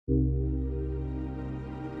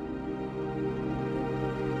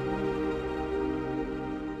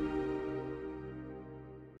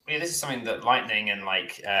this is something that Lightning and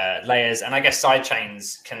like layers and I guess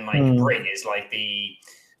sidechains can like bring is like the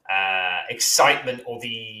excitement or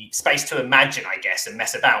the space to imagine, I guess, and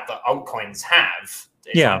mess about that altcoins have.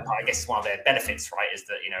 I guess it's one of their benefits, right? Is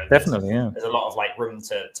that definitely there's a lot of like room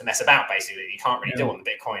to mess about basically that you can't really do on the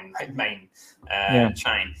Bitcoin main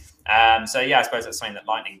chain. So yeah, I suppose that's something that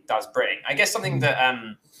Lightning does bring. I guess something that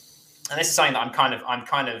and this is something that I'm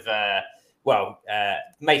kind of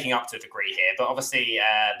making up to a degree here, but obviously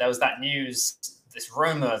there was that news, this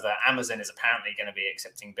rumor that Amazon is apparently going to be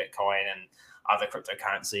accepting Bitcoin and other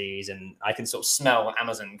cryptocurrencies, and I can sort of smell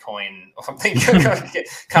Amazon coin or something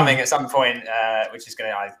coming at some point, which is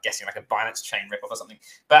going to, I'm guessing, like a Binance chain ripoff or something.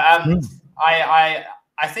 But I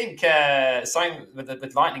think something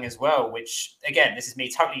with Lightning as well, which again, this is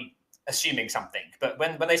me totally assuming something, but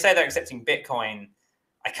when they say they're accepting Bitcoin,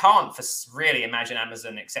 I can't really imagine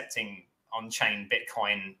Amazon accepting on-chain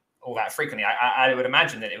Bitcoin all that frequently. I would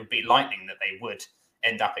imagine that it would be Lightning that they would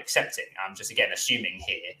end up accepting. I'm just, again, assuming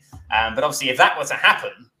here. But obviously, if that were to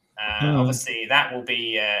happen, obviously that will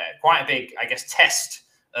be quite a big, I guess, test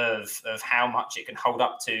of how much it can hold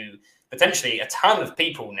up to potentially a ton of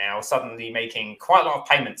people now suddenly making quite a lot of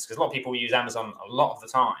payments, because a lot of people use Amazon a lot of the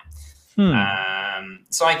time.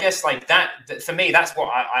 So I guess like that for me, that's what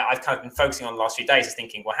I've kind of been focusing on the last few days, is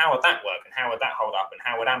thinking, well, how would that work and how would that hold up and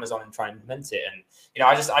how would Amazon try and implement it? And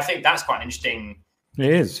I think that's quite an interesting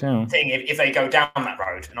thing if they go down that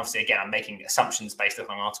road. And obviously, again, I'm making assumptions based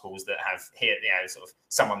upon articles that have here, sort of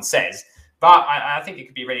someone says, but I think it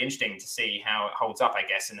could be really interesting to see how it holds up, I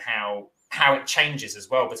guess, and how it changes as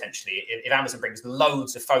well potentially. If Amazon brings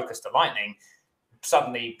loads of focus to Lightning,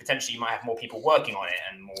 suddenly potentially you might have more people working on it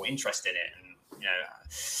and more interest in it.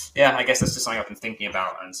 And I guess that's just something I've been thinking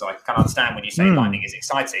about. And so I can understand when you say Lightning is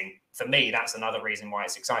exciting. For me, that's another reason why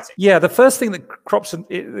it's exciting. Yeah, the first thing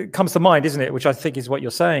that comes to mind, isn't it, which I think is what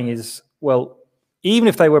you're saying, is, well, even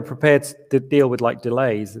if they were prepared to deal with like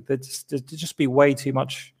delays, there'd just be way too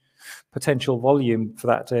much potential volume for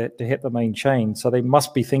that to hit the main chain. So they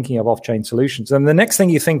must be thinking of off-chain solutions. And the next thing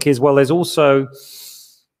you think is, well, there's also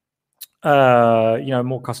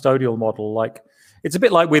more custodial model. Like, it's a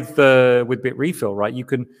bit like with Bitrefill, right? You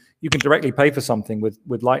can directly pay for something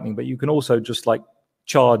with Lightning, but you can also just like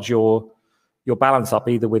charge your balance up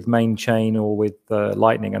either with main chain or with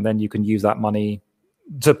Lightning, and then you can use that money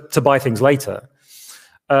to buy things later.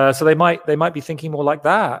 So they might be thinking more like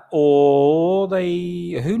that, or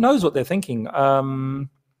who knows what they're thinking. I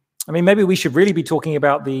mean, maybe we should really be talking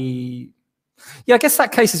about I guess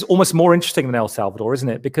that case is almost more interesting than El Salvador, isn't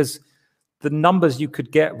it? Because the numbers you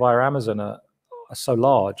could get via Amazon are so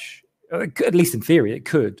large. At least in theory, it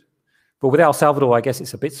could. But with El Salvador, I guess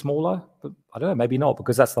it's a bit smaller. But I don't know, maybe not,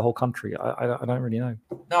 because that's the whole country. I don't really know.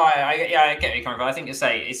 No, I get where you're coming from. I think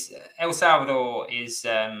it's El Salvador is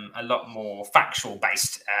a lot more factual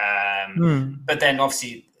based. But then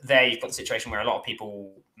obviously there you've got the situation where a lot of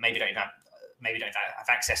people maybe don't have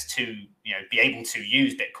access to be able to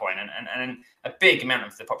use Bitcoin, and a big amount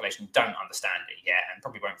of the population don't understand it yet, and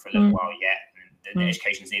probably won't for a little while yet. And the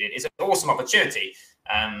education is needed. It's an awesome opportunity,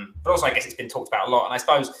 but also I guess it's been talked about a lot. And I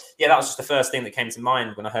suppose that was just the first thing that came to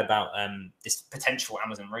mind when I heard about this potential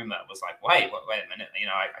Amazon rumor. Was like, wait a minute,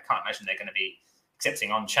 I can't imagine they're going to be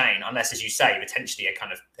accepting on chain unless, as you say, potentially a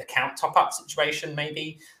kind of account top up situation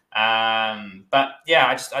maybe. But yeah,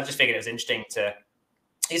 I just figured it was interesting to.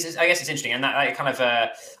 I guess it's interesting, and that kind of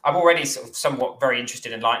I'm already sort of somewhat very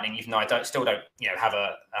interested in Lightning, even though I still don't have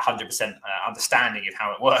a 100% understanding of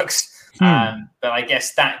how it works. But I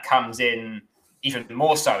guess that comes in even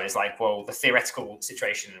more so is like, well, the theoretical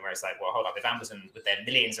situation where it's like, well, hold up, if Amazon with their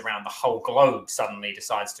millions around the whole globe suddenly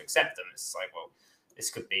decides to accept them, it's like, well, this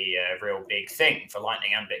could be a real big thing for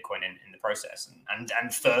Lightning and Bitcoin in the process,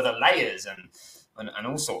 and further layers and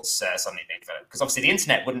all sorts suddenly being developed. Because obviously the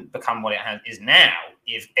internet wouldn't become what it is now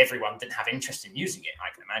if everyone didn't have interest in using it,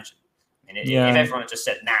 I can imagine. I mean, if everyone had just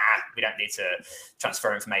said, nah, we don't need to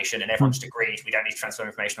transfer information, and everyone just agreed we don't need to transfer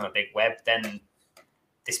information on a big web, then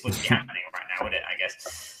this wouldn't be happening right now, would it, I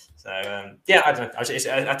guess? So, I don't know. I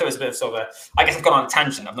thought it was a bit of sort of I guess I've gone on a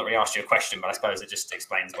tangent. I've not really asked you a question, but I suppose it just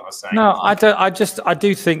explains what I was saying. No, I don't. I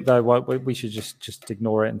do think, though, we should just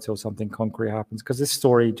ignore it until something concrete happens, because this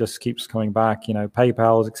story just keeps coming back.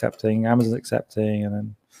 PayPal's accepting, Amazon's accepting, and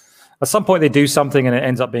then at some point they do something and it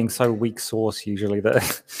ends up being so weak source usually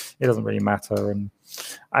that it doesn't really matter. And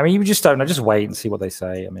I mean, you just don't know. Just wait and see what they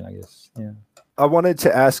say. I mean, I guess, yeah. I wanted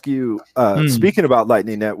to ask you, speaking about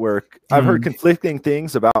Lightning Network, I've heard conflicting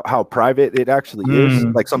things about how private it actually is.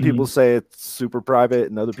 Like some people say it's super private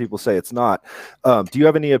and other people say it's not. Do you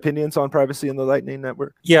have any opinions on privacy in the Lightning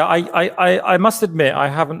Network? Yeah, I must admit, I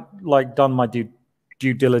haven't done my due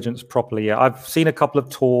due diligence properly yet. I've seen a couple of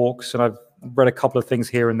talks and I've read a couple of things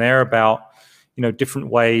here and there about, you know, different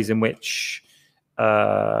ways in which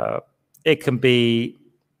it can be.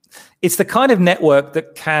 It's the kind of network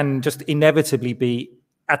that can just inevitably be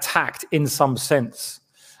attacked in some sense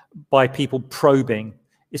by people probing.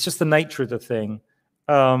 It's just the nature of the thing.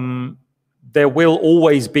 There will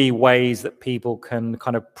always be ways that people can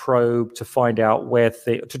kind of probe to find out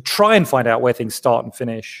to try and find out where things start and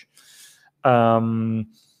finish,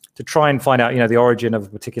 to try and find out, you know, the origin of a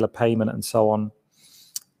particular payment and so on.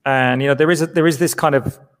 And, you know, there is this kind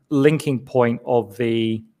of linking point of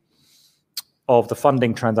the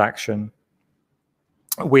funding transaction,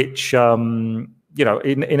 which, you know,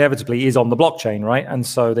 inevitably is on the blockchain, right? And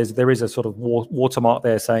so there is a sort of watermark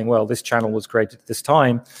there saying, well, this channel was created at this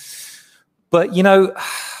time. But, you know,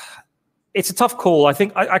 it's a tough call. I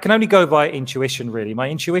think I can only go by intuition, really. My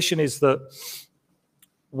intuition is that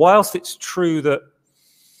whilst it's true that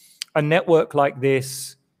a network like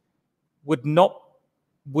this would not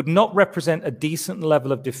represent a decent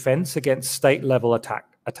level of defense against state-level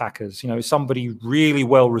attackers, you know, somebody really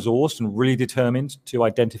well-resourced and really determined to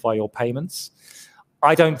identify your payments,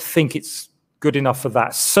 I don't think it's good enough for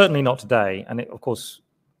that. Certainly not today. And of course,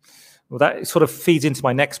 well, that sort of feeds into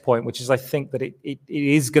my next point, which is I think that it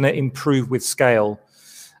is going to improve with scale.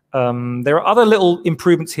 There are other little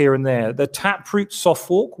improvements here and there. The Taproot soft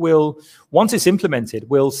fork will, once it's implemented,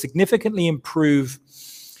 will significantly improve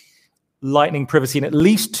Lightning privacy in at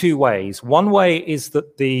least two ways. One way is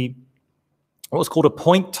that what's called a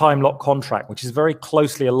point time lock contract, which is a very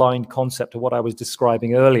closely aligned concept to what I was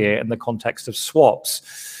describing earlier in the context of swaps.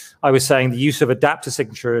 I was saying the use of adapter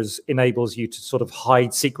signatures enables you to sort of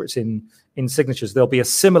hide secrets in signatures. There'll be a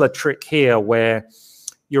similar trick here where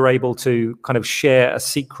you're able to kind of share a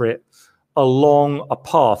secret along a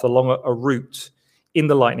path, along a route in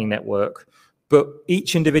the Lightning Network, but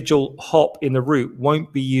each individual hop in the route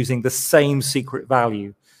won't be using the same secret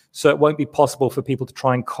value. So it won't be possible for people to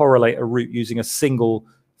try and correlate a route using a single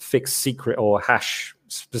fixed secret or hash,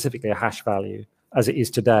 specifically a hash value, as it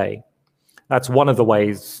is today. That's one of the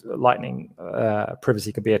ways Lightning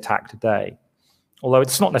privacy can be attacked today. Although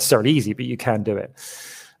it's not necessarily easy, but you can do it.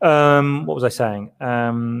 What was I saying?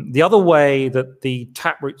 The other way that the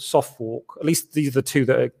Taproot soft fork, at least these are the two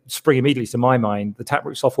that spring immediately to my mind, the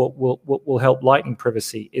Taproot soft fork will help Lightning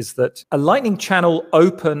privacy, is that a Lightning channel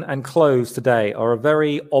open and close today are a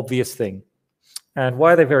very obvious thing. And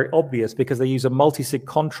why are they very obvious? Because they use a multi-sig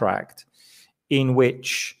contract in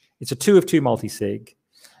which it's a 2 of 2 multi-sig.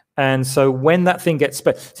 And so when that thing gets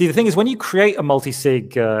see, the thing is, when you create a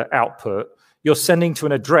multi-sig output, you're sending to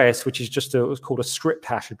an address which is just what's called a script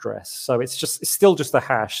hash address. So it's still just the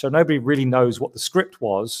hash. So nobody really knows what the script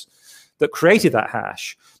was that created that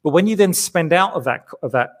hash. But when you then spend out of that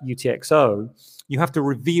UTXO, you have to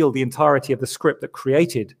reveal the entirety of the script that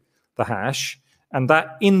created the hash. And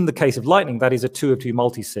that, in the case of Lightning, that is a 2 of 2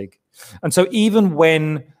 multi-sig. And so even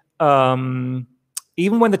when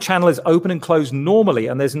the channel is open and closed normally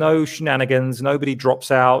and there's no shenanigans, nobody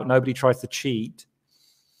drops out, nobody tries to cheat,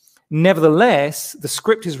 nevertheless, the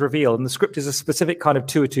script is revealed, and the script is a specific kind of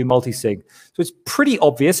 2 of 2 multi-sig. So it's pretty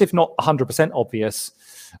obvious, if not 100% obvious,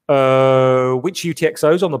 which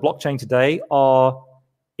UTXOs on the blockchain today are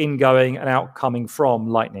ingoing and outcoming from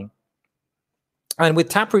Lightning. And with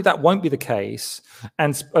Taproot, that won't be the case,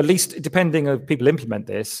 and at least depending on people implement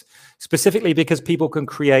this, specifically because people can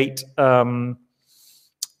create kind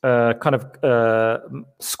of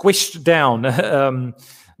squished down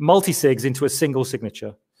multi-sigs into a single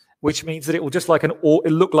signature, which means that it will just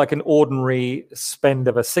look like an ordinary spend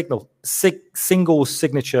of a single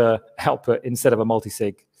signature output instead of a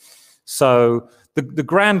multi-sig. So the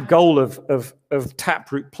grand goal of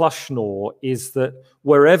Taproot plus Schnorr is that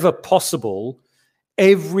wherever possible,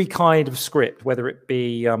 every kind of script, whether it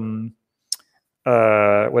be a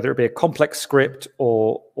complex script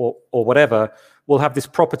or whatever, will have this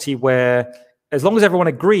property where, as long as everyone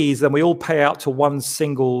agrees, then we all pay out to one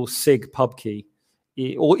single sig pub key.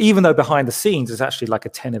 Or even though behind the scenes it's actually like a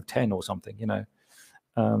 10 of 10 or something, you know.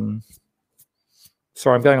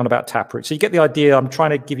 Sorry, I'm going on about Taproot. So you get the idea. I'm trying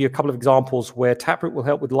to give you a couple of examples where Taproot will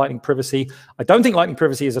help with Lightning privacy. I don't think Lightning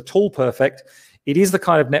privacy is at all perfect. It is the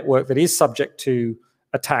kind of network that is subject to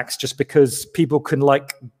attacks just because people can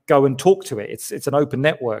go and talk to it. It's an open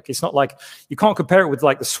network. It's not like, you can't compare it with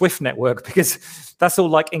like the Swift network because that's all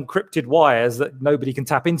like encrypted wires that nobody can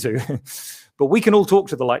tap into. But we can all talk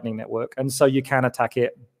to the Lightning Network, and so you can attack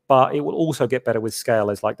it, but it will also get better with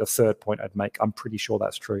scale, is like the third point I'd make. I'm pretty sure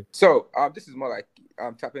that's true. So this is more like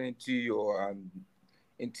tapping into your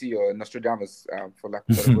Nostradamus, for lack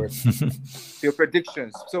of better words, your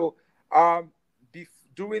predictions. So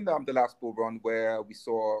during the last bull run where we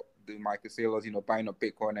saw the Michael Saylors, buying up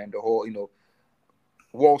Bitcoin and the whole,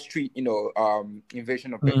 Wall Street,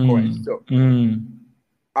 invasion of Bitcoin. So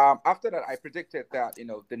after that, I predicted that,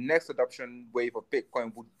 the next adoption wave of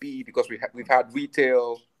Bitcoin would be, because we've had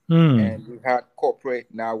retail and we've had corporate.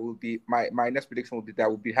 Now will be my next prediction will be that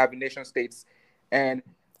we'll be having nation states and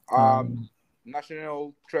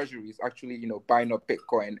national treasuries actually, buying up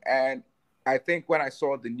Bitcoin. And I think when I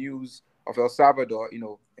saw the news of El Salvador,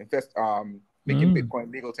 making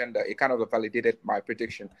Bitcoin legal tender, it kind of validated my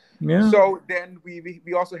prediction. Yeah. So then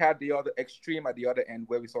we also had the other extreme at the other end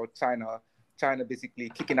where we saw China basically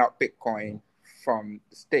kicking out Bitcoin from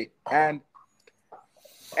the state. And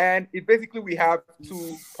it basically we have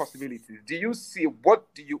two possibilities. Do you see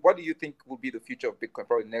what do you think will be the future of Bitcoin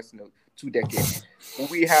for the next 2 decades?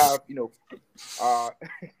 We have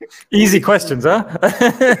easy questions, huh?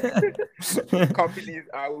 Companies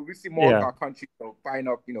will we see more of our country buying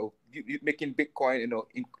up, making Bitcoin,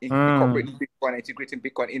 incorporating Bitcoin, integrating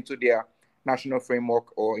Bitcoin into their national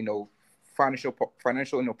framework or financial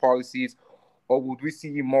policies, or would we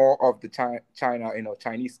see more of the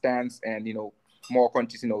Chinese stance and more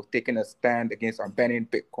countries taking a stand against banning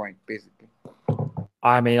Bitcoin basically?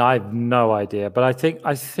 I mean, I have no idea, but I think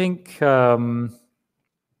I've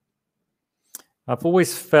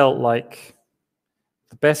always felt like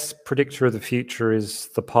the best predictor of the future is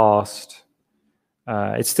the past.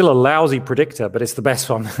 It's still a lousy predictor, but it's the best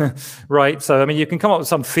one, right? So, I mean, you can come up with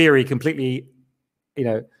some theory completely,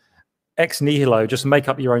 ex nihilo, just make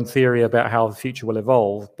up your own theory about how the future will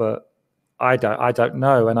evolve. But I don't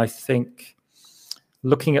know. And I think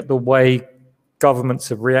looking at the way governments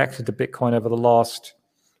have reacted to Bitcoin over the last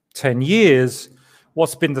 10 years,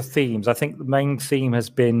 what's been the themes? I think the main theme has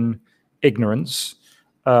been ignorance.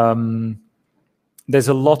 There's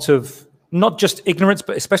a lot of, not just ignorance,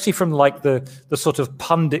 but especially from like the sort of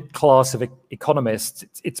pundit class of economists,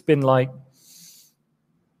 it's been like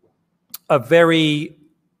a very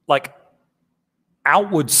like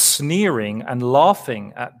outward sneering and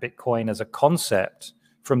laughing at Bitcoin as a concept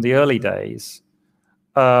from the early days.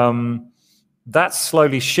 That's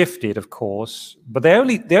slowly shifted, of course, but the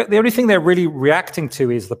only thing they're really reacting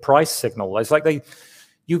to is the price signal. It's like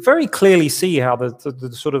you very clearly see how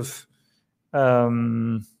the sort of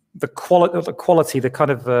the quality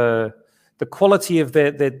of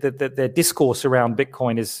their discourse around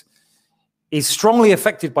Bitcoin is strongly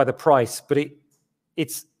affected by the price, but it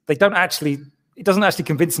doesn't actually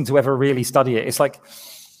convince them to ever really study it. It's like,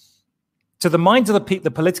 to the minds of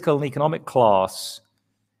the political and economic class,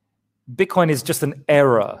 Bitcoin is just an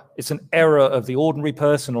error. It's an error of the ordinary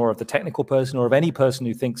person or of the technical person or of any person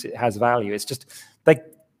who thinks it has value. It's just I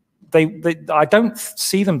don't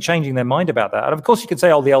see them changing their mind about that. And of course, you could say,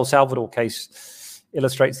 the El Salvador case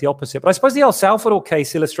illustrates the opposite. But I suppose the El Salvador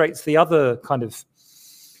case illustrates the other kind of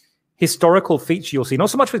historical feature you'll see, not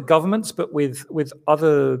so much with governments, but with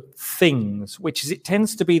other things, which is it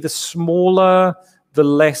tends to be the smaller, the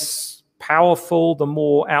less powerful, the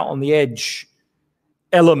more out on the edge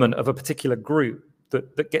element of a particular group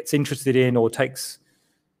that gets interested in or takes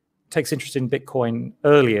interest in Bitcoin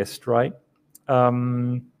earliest, right?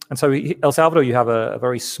 And so El Salvador, you have a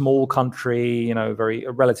very small country,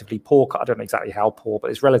 a relatively poor. I don't know exactly how poor,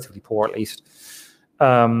 but it's relatively poor at least.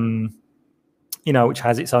 Which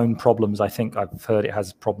has its own problems. I think I've heard it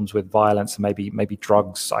has problems with violence and maybe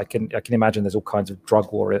drugs. I can imagine there's all kinds of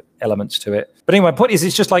drug war elements to it. But anyway, my point is,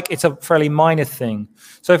 it's just like it's a fairly minor thing.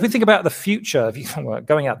 So if we think about the future,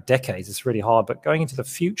 going out decades, it's really hard. But going into the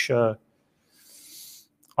future,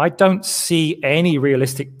 I don't see any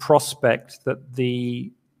realistic prospect that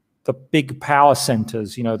the big power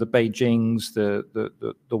centers, the Beijings,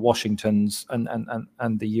 the Washingtons,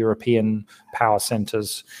 and the European power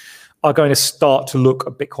centers are going to start to look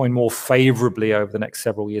at Bitcoin more favorably over the next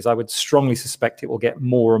several years. I would strongly suspect it will get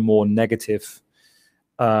more and more negative.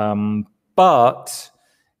 But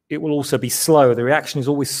it will also be slow. The reaction is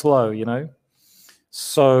always slow,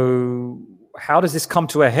 So how does this come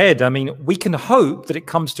to a head? I mean, we can hope that it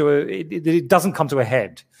doesn't come to a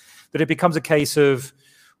head, that it becomes a case of,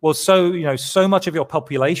 so much of your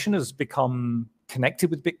population has become connected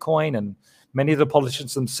with Bitcoin, and many of the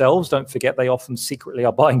politicians themselves, don't forget, they often secretly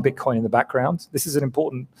are buying Bitcoin in the background. This is an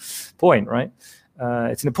important point, right?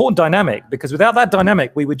 It's an important dynamic, because without that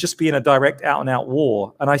dynamic, we would just be in a direct out-and-out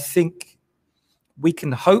war. And I think we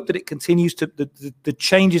can hope that it continues to, the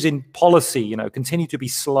changes in policy, continue to be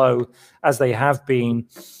slow as they have been.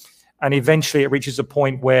 And eventually it reaches a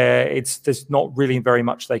point where there's not really very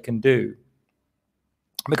much they can do.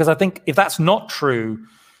 Because I think if that's not true,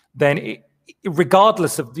 then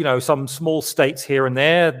regardless of some small states here and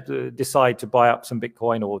there decide to buy up some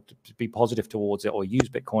Bitcoin or to be positive towards it or use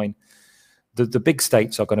Bitcoin, the big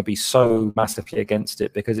states are going to be so massively against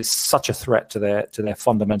it because it's such a threat to their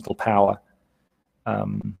fundamental power.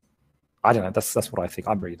 I don't know. That's what I think.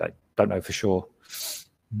 I really don't know for sure.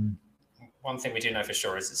 One thing we do know for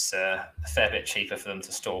sure is it's a fair bit cheaper for them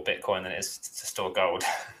to store Bitcoin than it is to store gold.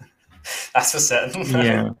 That's for certain.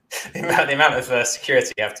 Yeah. the amount of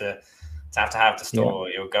security you have to store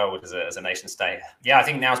your gold as a nation state. Yeah, I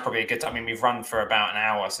think now is probably a good time. I mean, we've run for about an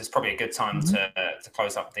hour, so it's probably a good time to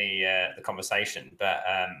close up the conversation. But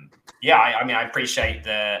I appreciate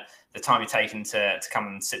the time you've taken to come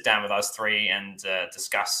and sit down with us three and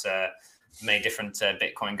discuss many different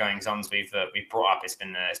Bitcoin goings-ons we've brought up. It's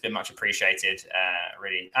been much appreciated.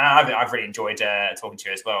 Really, I've really enjoyed talking to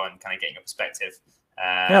you as well and kind of getting your perspective.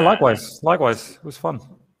 Likewise. It was fun.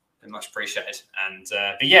 Much appreciated. And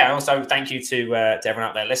also thank you to everyone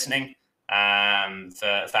out there listening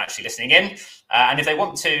for actually listening in. And if they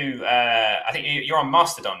want to, I think you're on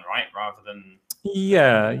Mastodon, right? Rather than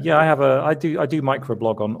I do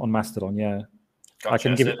microblog on Mastodon. Yeah,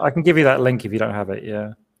 gotcha. I can give you that link if you don't have it.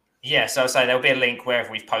 Yeah. Yeah, so there'll be a link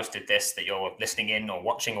wherever we've posted this that you're listening in or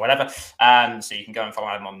watching or whatever. So you can go and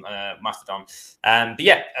follow them on Mastodon. As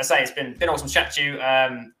I say, it's been awesome to chat to you.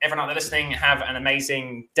 Everyone out there listening, have an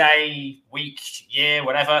amazing day, week, year,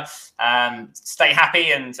 whatever. Stay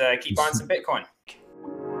happy and keep buying some Bitcoin.